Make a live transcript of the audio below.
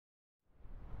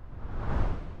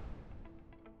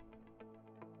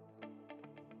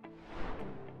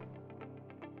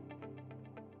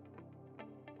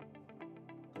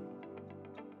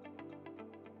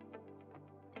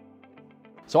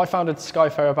So I founded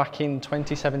Skyfarer back in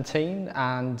 2017,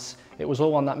 and it was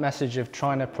all on that message of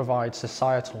trying to provide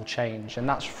societal change, and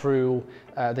that's through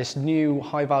this new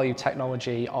high-value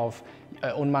technology of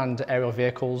unmanned aerial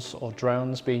vehicles or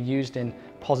drones being used in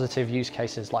positive use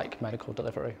cases like medical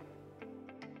delivery.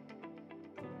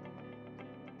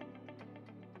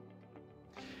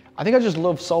 I think I just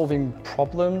love solving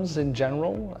problems in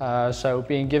general. So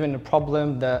being given a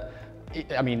problem that,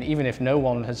 I mean, even if no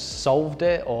one has solved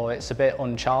it or it's a bit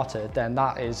uncharted, then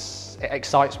it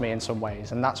excites me in some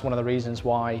ways. And that's one of the reasons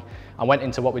why I went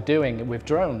into what we're doing with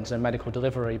drones and medical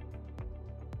delivery.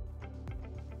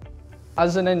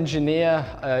 As an engineer,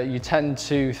 you tend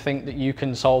to think that you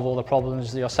can solve all the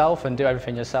problems yourself and do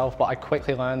everything yourself, but I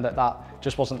quickly learned that that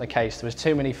just wasn't the case. There was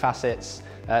too many facets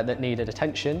that needed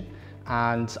attention.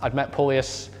 And I'd met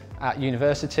Paulius at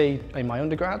university in my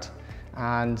undergrad,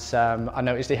 and I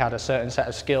noticed he had a certain set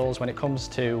of skills when it comes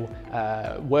to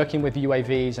working with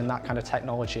UAVs and that kind of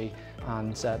technology,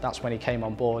 and that's when he came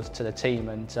on board to the team,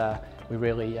 and we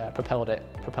really propelled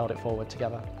it forward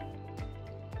together.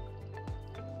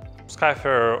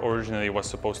 Skyfarer originally was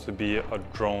supposed to be a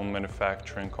drone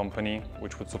manufacturing company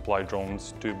which would supply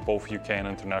drones to both UK and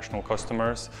international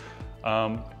customers.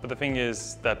 But the thing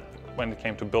is that when it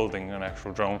came to building an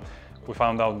actual drone, we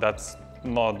found out that's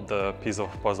not the piece of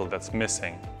puzzle that's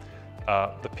missing.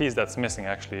 The piece that's missing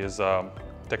actually is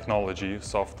technology,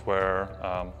 software,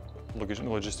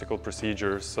 logistical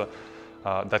procedures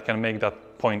that can make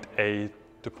that point A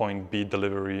to point B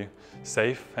delivery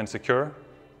safe and secure.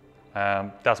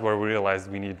 That's where we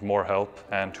realized we need more help,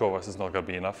 and 2 of us is not going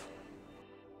to be enough.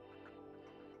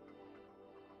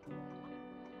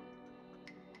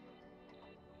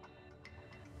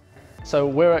 So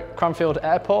we're at Cranfield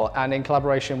Airport, and in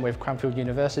collaboration with Cranfield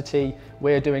University,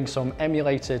 we're doing some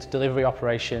emulated delivery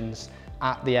operations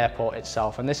at the airport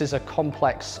itself. And this is a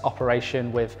complex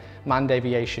operation with manned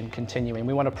aviation continuing.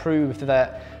 We want to prove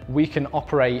that we can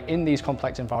operate in these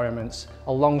complex environments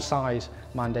alongside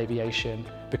manned aviation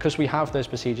because we have those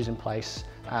procedures in place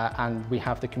and we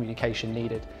have the communication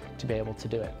needed to be able to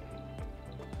do it.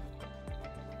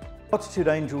 Altitude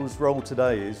Angel's role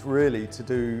today is really to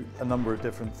do a number of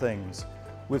different things.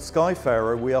 With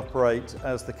Skyfarer, we operate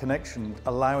as the connection,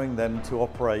 allowing them to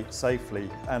operate safely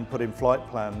and put in flight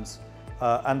plans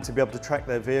and to be able to track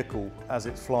their vehicle as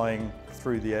it's flying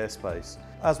through the airspace.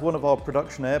 As one of our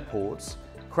production airports,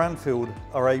 Cranfield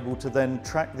are able to then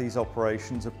track these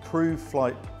operations, approve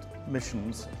flight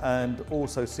missions, and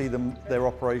also see their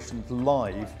operations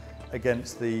live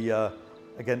against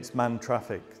manned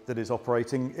traffic that is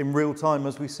operating in real time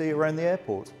as we see around the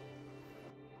airport.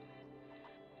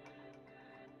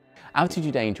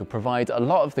 Altitude Angel provides a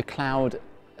lot of the cloud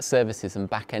services and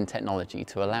back-end technology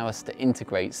to allow us to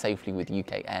integrate safely with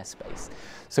UK airspace.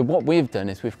 So what we've done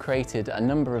is we've created a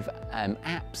number of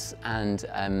apps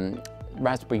and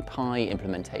Raspberry Pi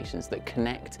implementations that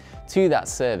connect to that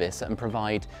service and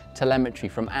provide telemetry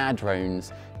from our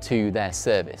drones to their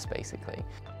service, basically.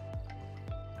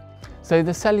 So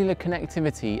the cellular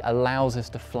connectivity allows us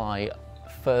to fly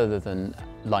further than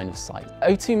line of sight.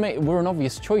 O2 were an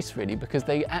obvious choice really because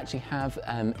they actually have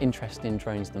interest in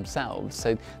drones themselves,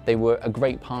 so they were a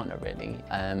great partner really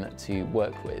to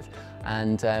work with,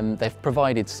 and they've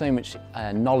provided so much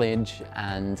knowledge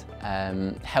and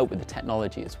help with the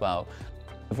technology as well.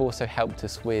 They've also helped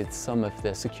us with some of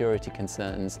the security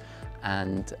concerns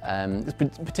and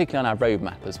particularly on our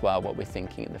roadmap as well, what we're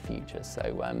thinking in the future,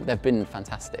 so they've been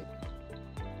fantastic.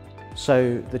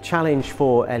 So the challenge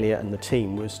for Elliot and the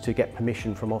team was to get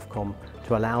permission from Ofcom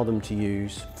to allow them to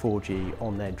use 4G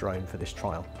on their drone for this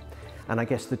trial. And I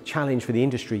guess the challenge for the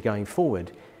industry going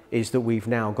forward is that we've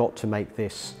now got to make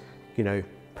this,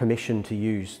 permission to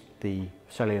use the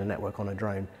cellular network on a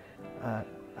drone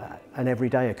an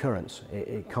everyday occurrence.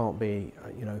 It can't be,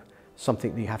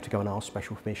 something that you have to go and ask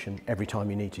special permission every time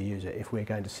you need to use it if we're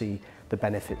going to see the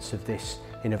benefits of this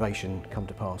innovation come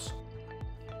to pass.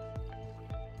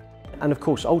 And of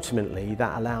course, ultimately,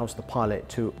 that allows the pilot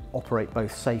to operate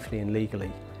both safely and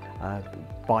legally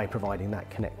by providing that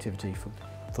connectivity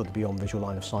for the beyond visual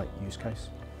line of sight use case.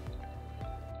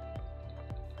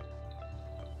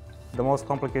 The most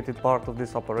complicated part of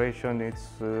this operation is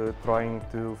trying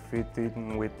to fit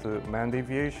in with manned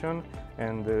aviation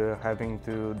and having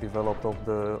to develop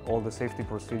all the safety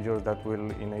procedures that will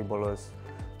enable us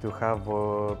to have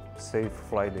a safe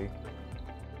flight day.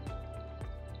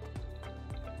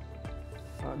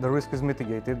 The risk is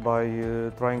mitigated by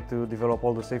trying to develop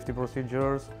all the safety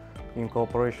procedures in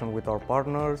cooperation with our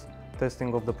partners,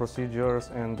 testing of the procedures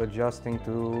and adjusting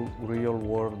to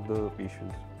real-world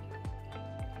issues.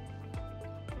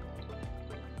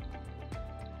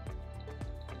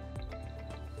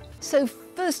 So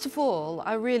first of all,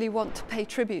 I really want to pay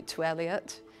tribute to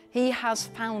Elliot. He has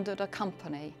founded a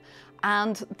company,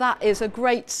 and that is a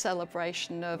great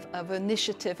celebration of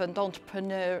initiative and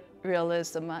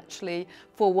entrepreneurialism actually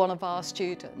for one of our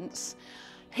students.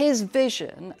 His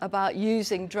vision about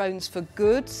using drones for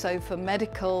good, so for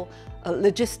medical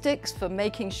logistics, for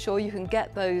making sure you can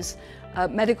get those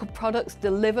medical products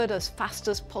delivered as fast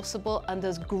as possible and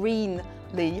as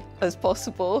greenly as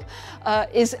possible,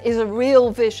 is a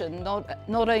real vision,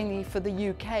 not only for the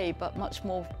UK, but much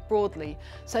more broadly.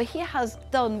 So he has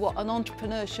done what an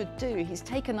entrepreneur should do. He's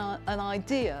taken an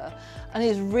idea and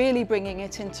is really bringing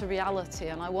it into reality,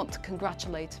 and I want to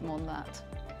congratulate him on that.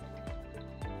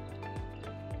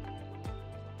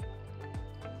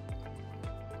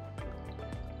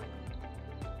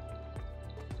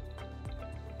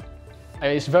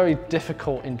 It's very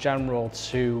difficult in general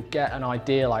to get an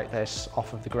idea like this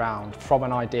off of the ground, from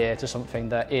an idea to something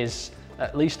that is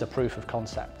at least a proof of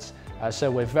concept.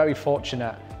 So we're very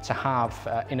fortunate to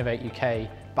have Innovate UK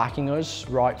backing us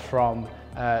right from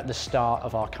the start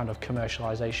of our kind of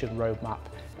commercialisation roadmap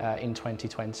in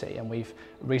 2020. And we've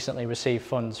recently received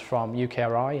funds from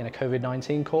UKRI in a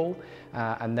COVID-19 call,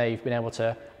 and they've been able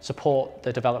to support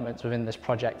the developments within this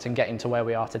project and getting to where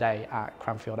we are today at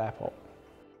Cranfield Airport.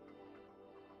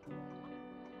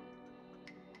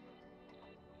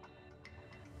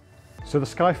 So the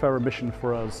Skyfarer mission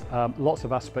for us, lots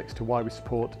of aspects to why we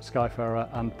support Skyfarer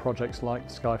and projects like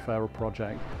the Skyfarer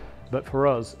project. But for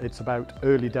us, it's about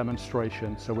early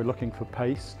demonstration. So we're looking for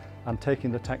pace and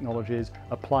taking the technologies,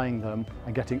 applying them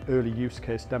and getting early use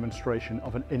case demonstration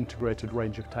of an integrated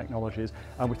range of technologies.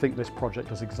 And we think this project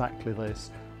does exactly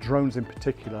this. Drones in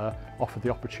particular offer the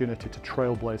opportunity to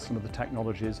trailblaze some of the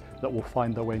technologies that will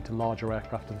find their way into larger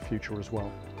aircraft of the future as well.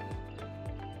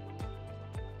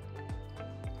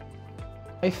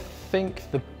 I think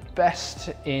the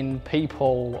best in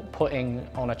people putting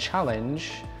on a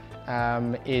challenge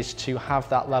is to have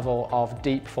that level of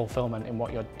deep fulfillment in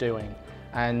what you're doing.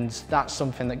 And that's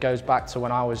something that goes back to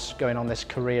when I was going on this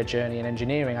career journey in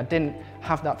engineering. I didn't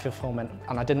have that fulfillment,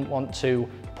 and I didn't want to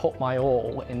put my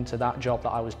all into that job that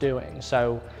I was doing.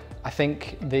 So I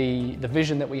think the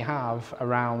vision that we have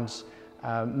around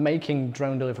making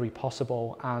drone delivery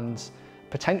possible and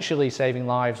potentially saving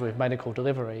lives with medical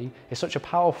delivery is such a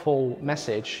powerful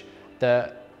message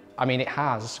that, I mean, it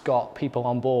has got people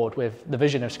on board with the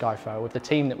vision of Skyfarer, with the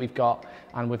team that we've got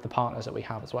and with the partners that we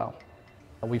have as well.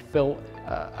 We've built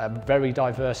a very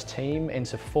diverse team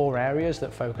into 4 areas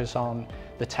that focus on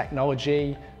the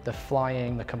technology, the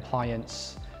flying, the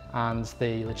compliance, and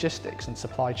the logistics and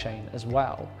supply chain as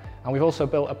well. And we've also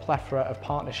built a plethora of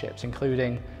partnerships,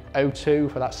 including O2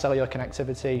 for that cellular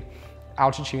connectivity,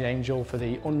 Altitude Angel for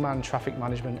the unmanned traffic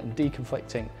management and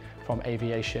deconflicting from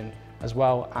aviation, as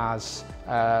well as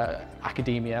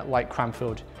academia like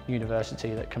Cranfield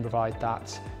University that can provide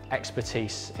that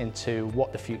expertise into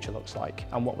what the future looks like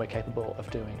and what we're capable of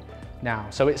doing now.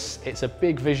 So it's a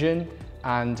big vision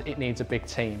and it needs a big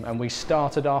team. And we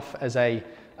started off as a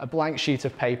blank sheet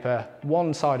of paper,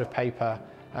 one side of paper,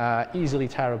 easily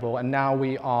tearable, and now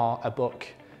we are a book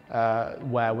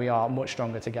where we are much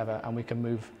stronger together and we can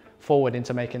move forward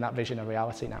into making that vision a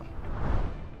reality now.